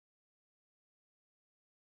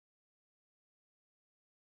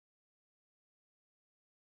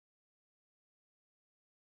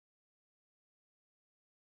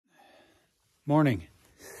Morning.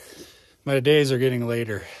 My days are getting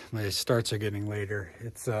later. My starts are getting later.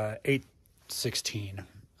 It's 8:16.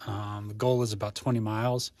 The goal is about 20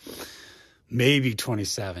 miles, maybe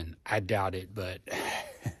 27. I doubt it, but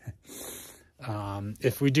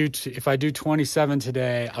if I do 27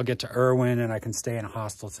 today, I'll get to Irwin and I can stay in a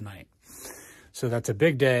hostel tonight. So that's a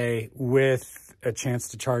big day with a chance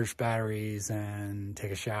to charge batteries and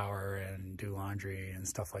take a shower and do laundry and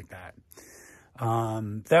stuff like that.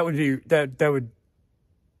 That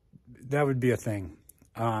would be a thing.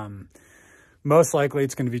 Most likely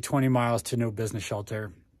it's going to be 20 miles to no business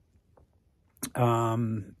shelter.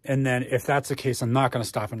 And then if that's the case, I'm not going to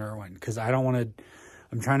stop in Irwin because I'm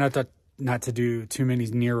trying not to do too many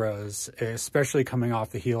Neros, especially coming off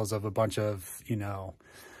the heels of a bunch of,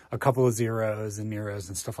 a couple of zeros and Neros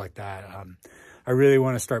and stuff like that. I really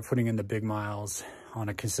want to start putting in the big miles on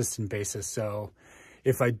a consistent basis. So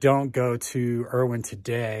if I don't go to Irwin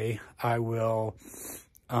today, I will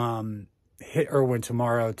hit Irwin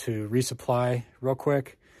tomorrow to resupply real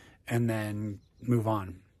quick and then move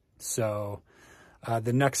on. So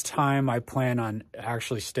the next time I plan on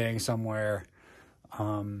actually staying somewhere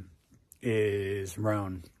is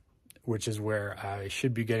Roan, which is where I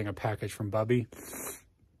should be getting a package from Bubby.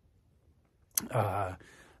 I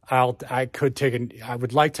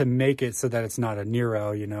would like to make it so that it's not a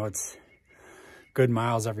Nero, it's good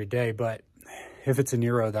miles every day, but if it's a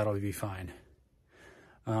Nero, that'll be fine.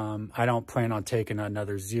 I don't plan on taking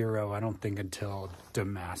another zero, I don't think, until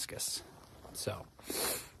Damascus. So,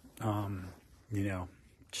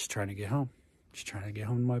 just trying to get home. Just trying to get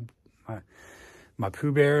home to my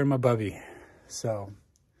Pooh Bear and my Bubby. So,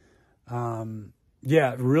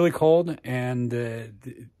 yeah, really cold, and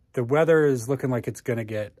the weather is looking like it's going to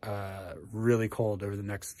get really cold over the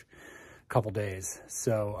next couple days.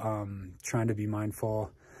 So, trying to be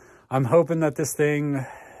mindful. I'm hoping that this thing,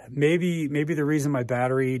 maybe the reason my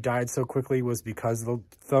battery died so quickly was because the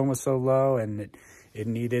phone was so low and it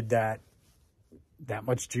needed that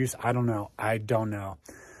much juice. I don't know. I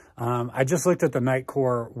just looked at the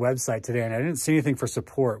Nightcore website today and I didn't see anything for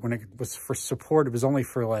support. When it was for support, it was only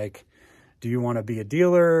for like, do you want to be a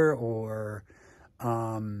dealer or,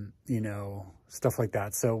 stuff like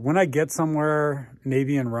that. So when I get somewhere,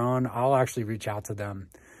 maybe in Roan, I'll actually reach out to them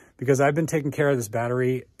because I've been taking care of this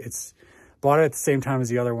battery. It's bought it at the same time as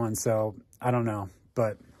the other one. So I don't know,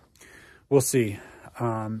 but we'll see.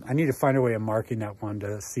 I need to find a way of marking that one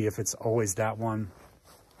to see if it's always that one,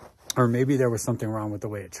 or maybe there was something wrong with the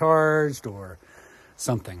way it charged or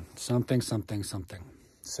something. So,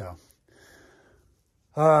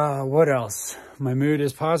 what else? My mood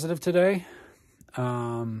is positive today.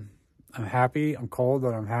 I'm happy. I'm cold,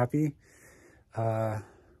 but I'm happy. Yeah,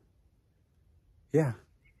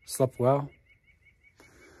 slept well.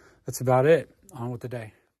 That's about it. On with the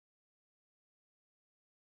day.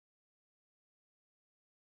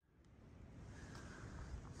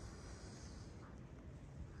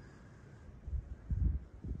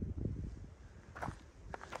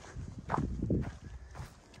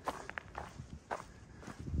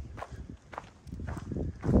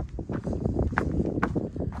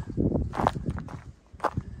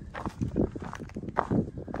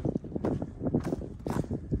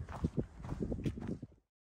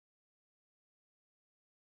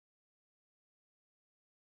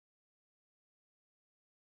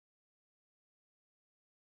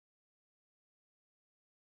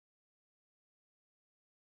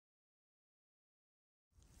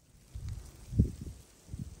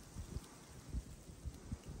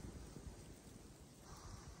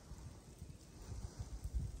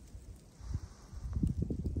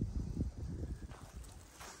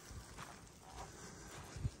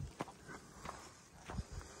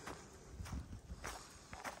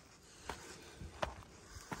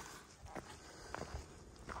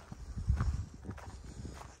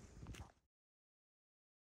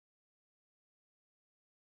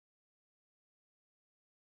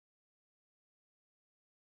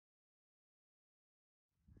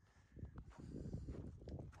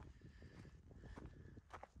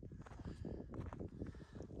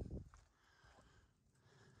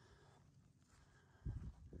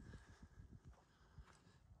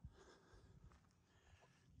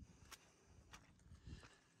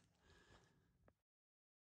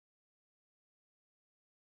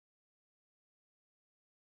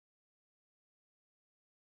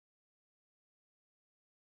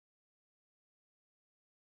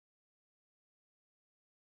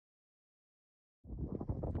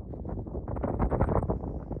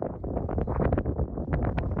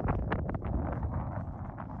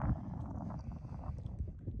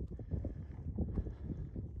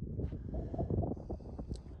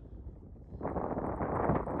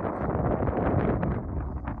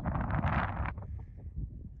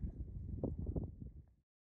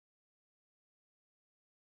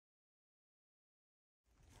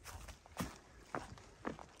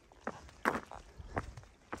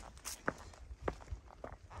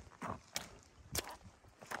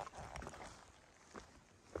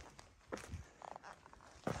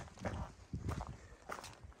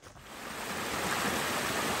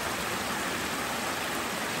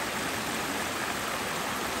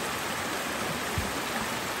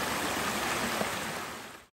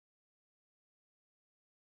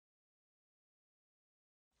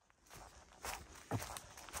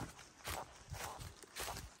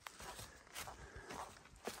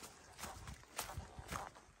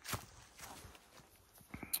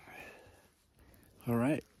 All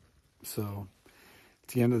right. So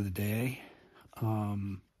it's the end of the day.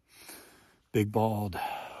 Big bald.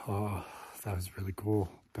 Oh, that was really cool.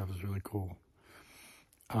 That was really cool.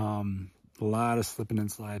 A lot of slipping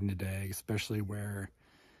and sliding today, especially where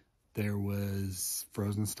there was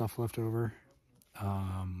frozen stuff left over.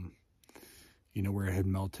 You know, where it had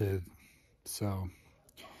melted. So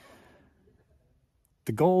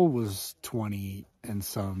the goal was 20 and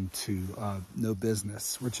some to no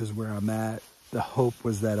business, which is where I'm at. The hope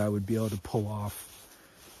was that I would be able to pull off,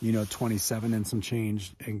 you know, 27 and some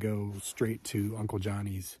change and go straight to Uncle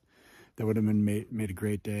Johnny's. That would have been made a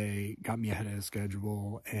great day, got me ahead of the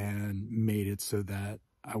schedule, and made it so that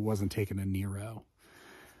I wasn't taking a Nero.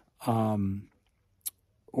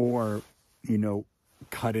 Or, you know,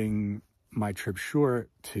 cutting my trip short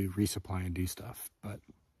to resupply and do stuff. But,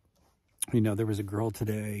 you know, there was a girl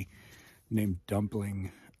today named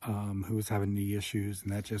Dumpling who was having knee issues,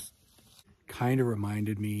 and that just kind of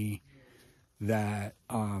reminded me that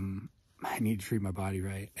I need to treat my body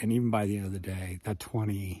right. And even by the end of the day, that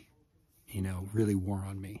 20, you know, really wore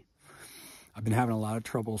on me. I've been having a lot of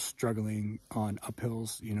trouble struggling on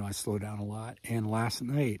uphills. You know, I slow down a lot. And last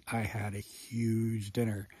night I had a huge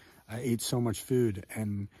dinner. I ate so much food,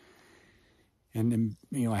 and then,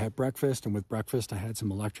 you know, I had breakfast, and with breakfast I had some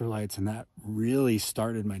electrolytes, and that really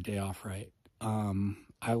started my day off right.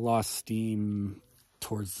 I lost steam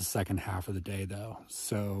towards the second half of the day though.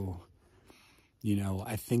 So, you know,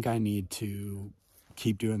 I think I need to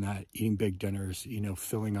keep doing that, eating big dinners, you know,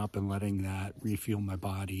 filling up and letting that refuel my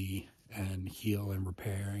body and heal and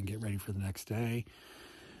repair and get ready for the next day.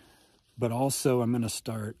 But also I'm going to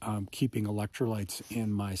start keeping electrolytes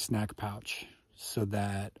in my snack pouch so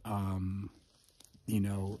that, you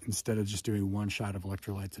know, instead of just doing one shot of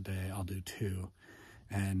electrolytes a day, I'll do 2.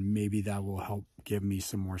 And maybe that will help give me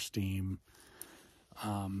some more steam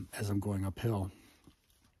as I'm going uphill.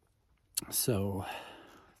 So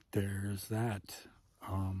there's that.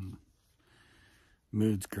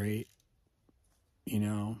 Mood's great, you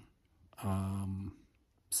know.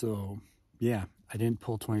 So yeah, I didn't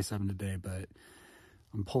pull 27 today, but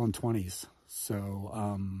I'm pulling 20s.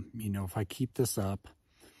 So, you know, if I keep this up,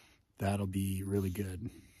 that'll be really good.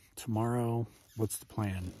 Tomorrow, what's the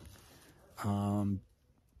plan?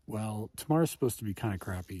 Well, tomorrow's supposed to be kind of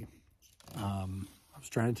crappy. I was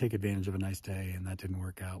trying to take advantage of a nice day, and that didn't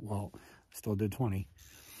work out. Well, I still did 20.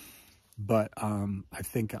 But I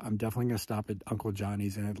think I'm definitely going to stop at Uncle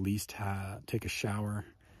Johnny's and at least take a shower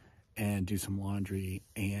and do some laundry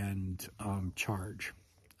and charge.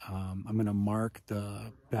 I'm going to mark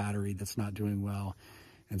the battery that's not doing well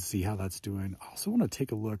and see how that's doing. I also want to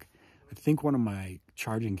take a look. I think one of my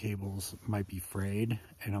charging cables might be frayed,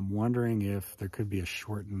 and I'm wondering if there could be a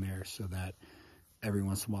short in there so that every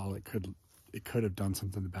once in a while it could have done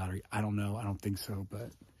something to the battery. I don't know. I don't think so,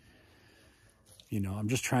 but you know, I'm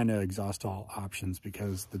just trying to exhaust all options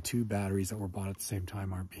because the 2 batteries that were bought at the same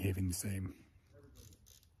time aren't behaving the same.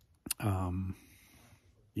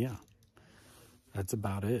 Yeah, that's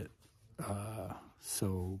about it.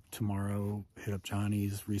 So tomorrow, hit up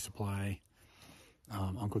Johnny's, resupply,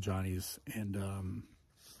 Uncle Johnny's, and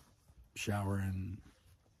shower and,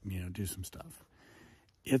 you know, do some stuff.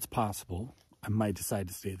 It's possible I might decide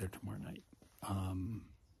to stay there tomorrow night.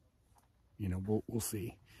 You know, we'll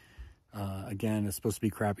see. Again, it's supposed to be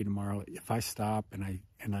crappy tomorrow. If I stop and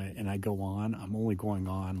I go on, I'm only going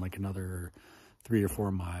on like another 3 or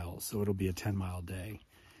 4 miles. So it'll be a 10-mile day,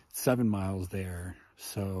 7 miles there.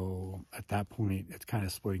 So at that point, it's kind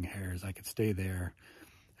of splitting hairs. I could stay there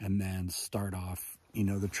and then start off, you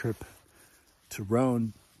know, the trip to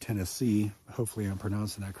Roan, Tennessee. Hopefully I'm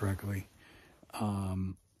pronouncing that correctly,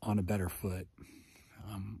 on a better foot.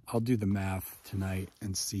 I'll do the math tonight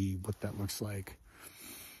and see what that looks like.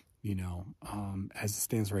 You know, as it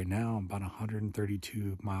stands right now, I'm about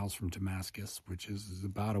 132 miles from Damascus, which is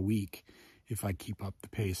about a week if I keep up the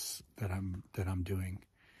pace that I'm doing.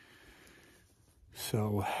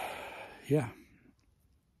 So, yeah.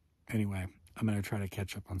 Anyway, I'm going to try to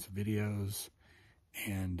catch up on some videos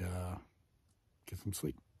and get some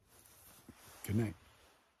sleep. Good night.